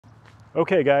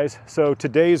Okay guys, so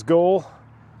today's goal,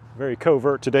 very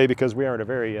covert today because we are in a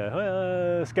very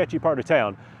sketchy part of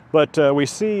town, but we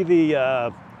see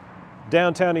the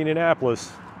downtown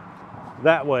Indianapolis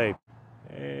that way.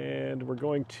 And we're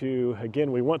going to,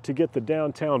 again, we want to get the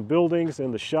downtown buildings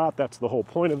in the shot. That's the whole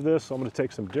point of this. So I'm going to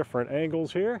take some different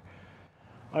angles here.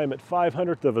 I am at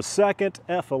 500th of a second,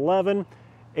 f11,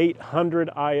 800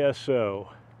 ISO.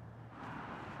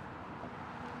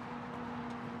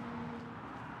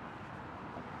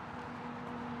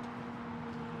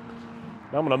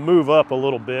 Now I'm going to move up a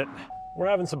little bit. We're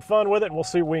having some fun with it and we'll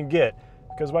see what we can get.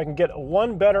 Because I can get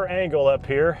one better angle up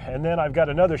here, and then I've got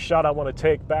another shot I want to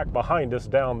take back behind us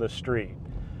down the street.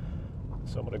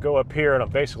 So I'm going to go up here and I'm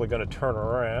basically going to turn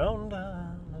around.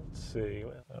 Let's see.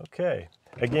 Okay.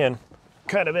 Again,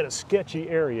 kind of in a sketchy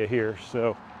area here.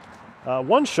 So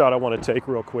one shot I want to take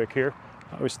real quick here.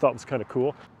 I always thought was kind of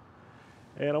cool.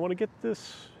 And I want to get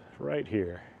this right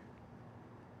here.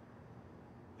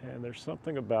 And there's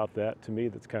something about that to me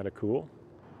that's kind of cool.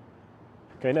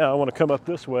 Okay, now I want to come up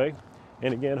this way.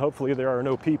 And again, hopefully there are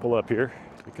no people up here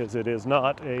because it is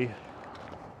not a,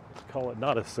 call it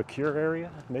not a secure area,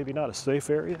 maybe not a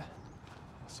safe area.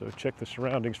 So check the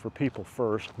surroundings for people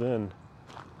first, then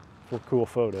for cool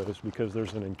photos because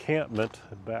there's an encampment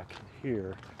back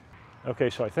here. Okay,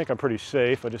 so I think I'm pretty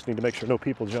safe. I just need to make sure no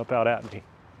people jump out at me.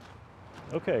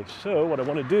 Okay, so what I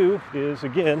want to do is,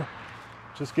 again,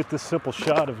 just get this simple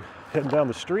shot of heading down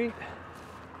the street.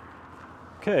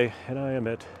 Okay, and I am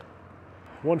at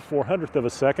 1/400th of a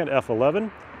second,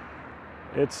 f11.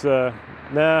 It's, I'm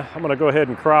gonna go ahead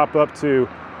and crop up to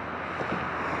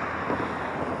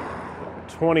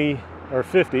 20 or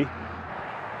 50. See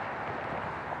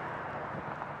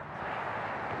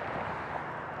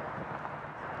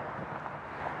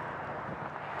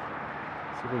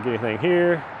if we can get anything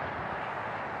here.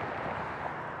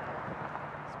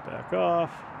 Let's back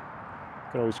off.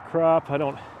 Can always crop. I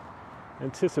don't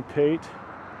anticipate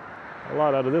a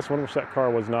lot out of this one. Wish that car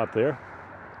was not there.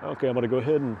 Okay, I'm going to go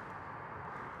ahead and,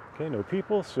 okay, no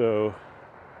people, so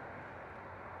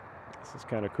this is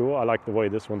kind of cool. I like the way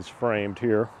this one's framed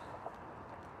here.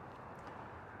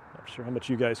 Not sure how much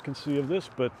you guys can see of this,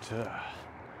 but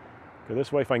go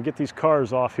this way. If I can get these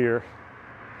cars off here,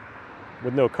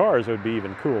 with no cars it would be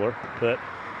even cooler, but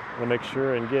I'm going to make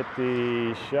sure and get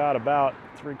the shot about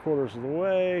 3/4 of the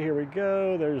way. Here we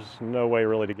go. There's no way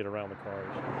really to get around the cars.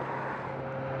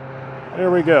 There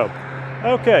we go.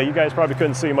 Okay, you guys probably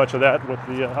couldn't see much of that with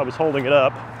the, I was holding it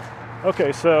up.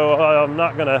 Okay, so I'm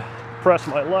not gonna press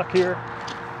my luck here.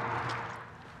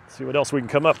 Let's see what else we can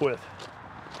come up with.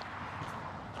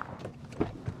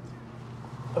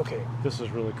 Okay, this is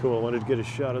really cool. I wanted to get a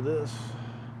shot of this.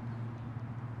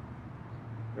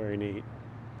 Very neat.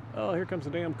 Oh, here comes a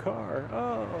damn car.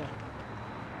 Oh,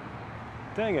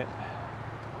 dang it.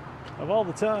 Of all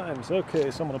the times.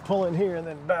 Okay, so I'm gonna pull in here and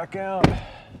then back out.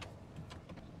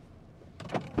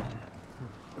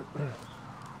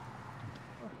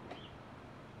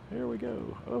 Here we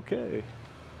go. Okay.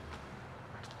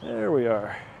 There we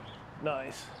are.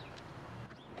 Nice.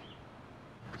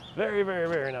 Very, very,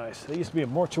 very nice. There used to be a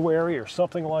mortuary or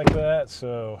something like that,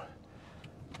 so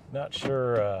not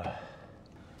sure.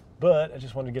 But I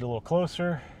just wanted to get a little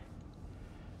closer.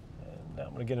 And now I'm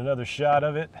going to get another shot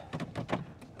of it.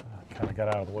 I kind of got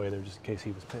out of the way there just in case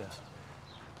he was pissed.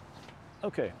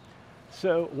 Okay.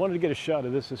 So wanted to get a shot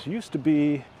of this. This used to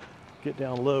be, get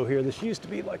down low here, this used to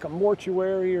be like a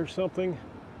mortuary or something.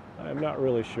 I'm not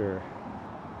really sure.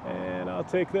 And I'll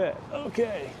take that.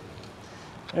 Okay.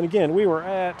 And again, we were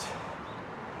at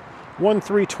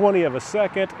 1/320 of a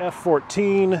second,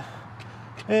 f14,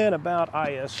 and about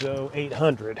ISO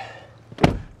 800.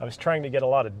 I was trying to get a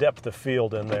lot of depth of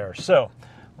field in there. So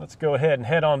let's go ahead and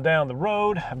head on down the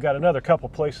road. I've got another couple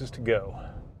places to go.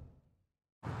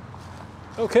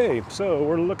 Okay, so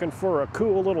we're looking for a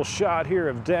cool little shot here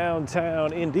of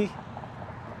downtown Indy.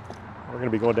 We're going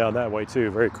to be going down that way too.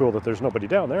 Very cool that there's nobody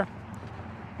down there.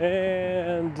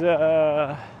 And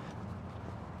a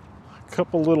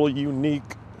couple little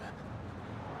unique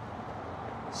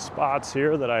spots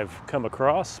here that I've come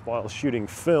across while shooting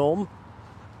film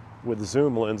with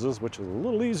zoom lenses, which is a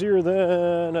little easier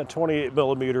than a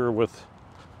 28mm with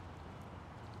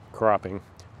cropping.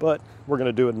 But we're going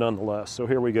to do it nonetheless. So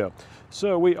here we go.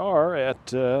 So we are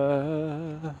at,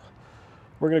 we're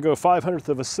going to go 500th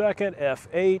of a second,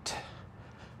 f8.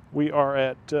 We are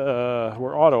at,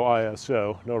 we're auto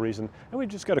ISO, no reason. And we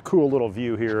just got a cool little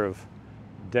view here of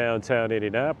downtown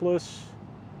Indianapolis.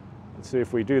 Let's see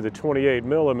if we do the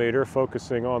 28mm,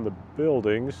 focusing on the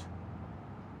buildings.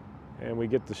 And we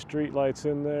get the street lights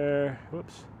in there.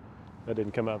 Whoops. That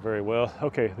didn't come out very well.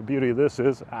 Okay, the beauty of this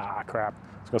is, crap.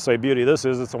 I was gonna say beauty of this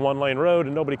is it's a one-lane road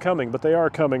and nobody coming, but they are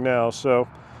coming now, so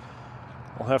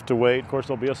I'll have to wait. Of course,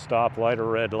 there'll be a stoplight or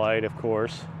red light, of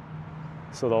course.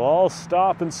 So they'll all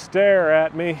stop and stare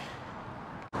at me.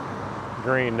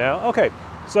 Green now. Okay,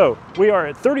 so we are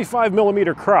at 35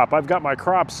 millimeter crop. I've got my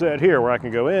crop set here where I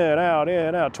can go in,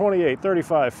 out, 28,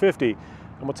 35, 50.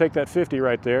 I'm gonna take that 50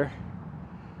 right there.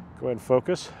 Go ahead and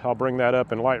focus. I'll bring that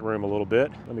up in Lightroom a little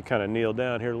bit. Let me kind of kneel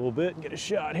down here a little bit and get a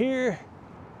shot here.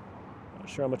 Not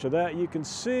sure how much of that you can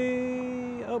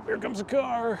see. Oh, here comes a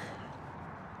car.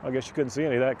 I guess you couldn't see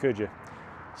any of that, could you?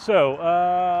 So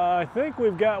I think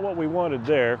we've got what we wanted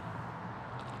there.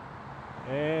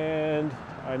 And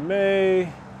I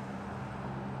may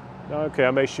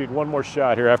shoot one more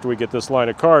shot here after we get this line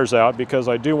of cars out, because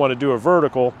I do want to do a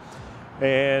vertical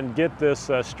and get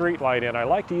this street light in. I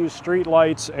like to use street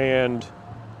lights and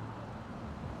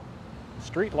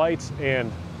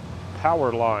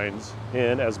power lines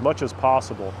in as much as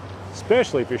possible,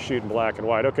 especially if you're shooting black and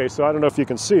white. Okay, so I don't know if you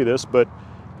can see this, but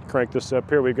crank this up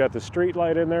here. We've got the street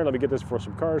light in there. Let me get this before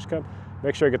some cars come.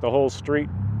 Make sure I get the whole street,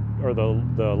 or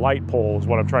the light pole is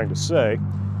what I'm trying to say.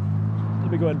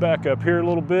 Let me go ahead and back up here a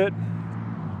little bit.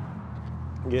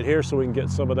 Get here so we can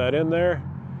get some of that in there.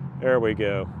 There we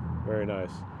go. Very nice.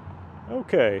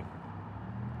 Okay.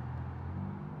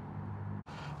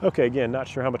 Okay, again, not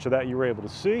sure how much of that you were able to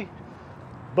see,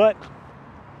 but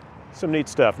some neat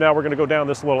stuff. Now we're going to go down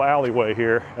this little alleyway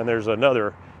here, and there's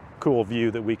another cool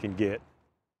view that we can get.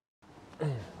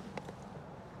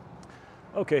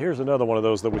 Okay, here's another one of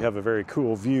those that we have a very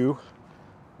cool view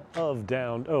of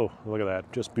down. Oh, look at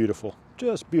that. Just beautiful.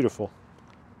 Just beautiful.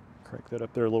 Crank that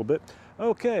up there a little bit.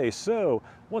 Okay, so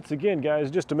once again, guys,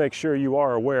 just to make sure you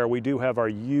are aware, we do have our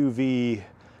UV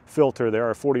filter there,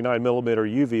 our 49 millimeter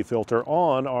UV filter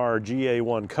on our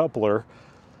GA1 coupler,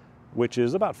 which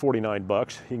is about 49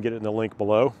 bucks. You can get it in the link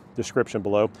below, description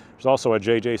below. There's also a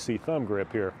JJC thumb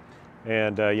grip here.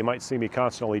 And you might see me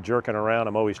constantly jerking around.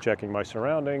 I'm always checking my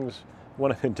surroundings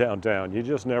when I'm in downtown. You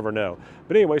just never know.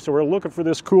 But anyway, so we're looking for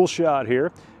this cool shot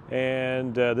here.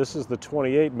 And this is the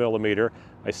 28 millimeter.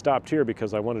 I stopped here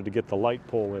because I wanted to get the light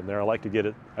pole in there. I like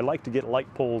to get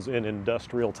light poles in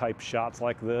industrial type shots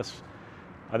like this.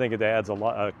 I think it adds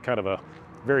a kind of a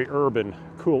very urban,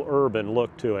 cool urban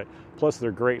look to it. Plus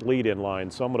they're great lead-in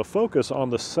lines. So I'm going to focus on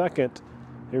the second.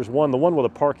 Here's one, the one with a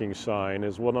parking sign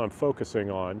is what I'm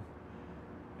focusing on.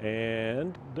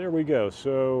 And there we go.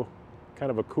 So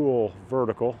kind of a cool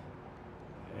vertical.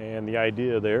 And the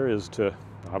idea there is to,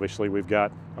 obviously we've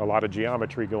got a lot of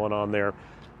geometry going on there.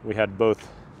 We've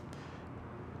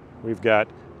got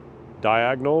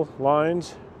diagonal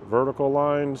lines, vertical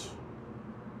lines,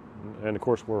 and of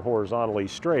course we're horizontally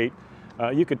straight.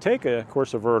 You could take of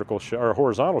course a vertical shot or a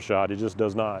horizontal shot, it just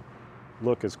does not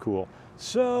look as cool.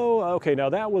 So, okay, now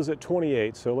that was at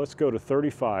 28, so let's go to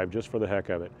 35 just for the heck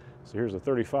of it. So here's a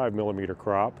 35 millimeter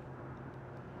crop.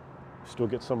 Still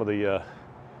get some of the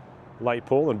light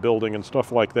pole and building and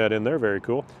stuff like that in there, very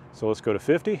cool. So let's go to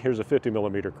 50, here's a 50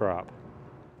 millimeter crop.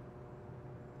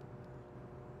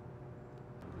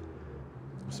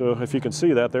 So if you can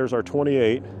see that, there's our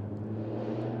 28,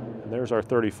 and there's our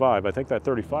 35. I think that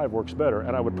 35 works better,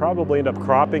 and I would probably end up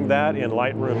cropping that in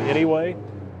Lightroom anyway.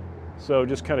 So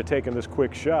just kind of taking this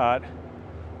quick shot,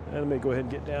 and let me go ahead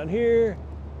and get down here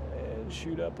and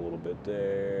shoot up a little bit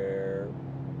there.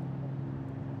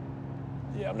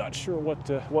 Yeah, I'm not sure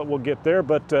what we'll get there,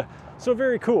 but so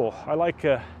very cool. I like,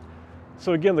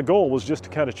 so again, the goal was just to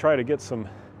kind of try to get some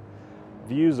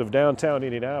views of downtown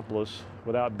Indianapolis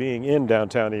without being in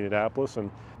downtown Indianapolis, and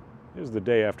it was the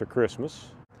day after Christmas.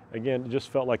 Again, it just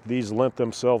felt like these lent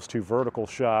themselves to vertical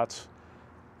shots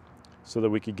so that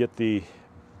we could get the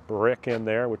brick in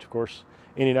there, which of course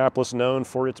Indianapolis known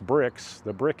for its bricks,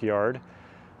 the brickyard.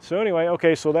 So anyway,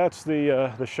 okay, so that's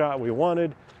the shot we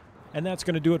wanted. And that's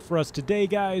going to do it for us today,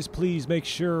 guys. Please make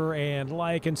sure and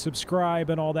like and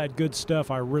subscribe and all that good stuff.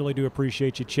 I really do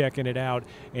appreciate you checking it out,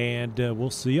 and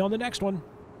we'll see you on the next one.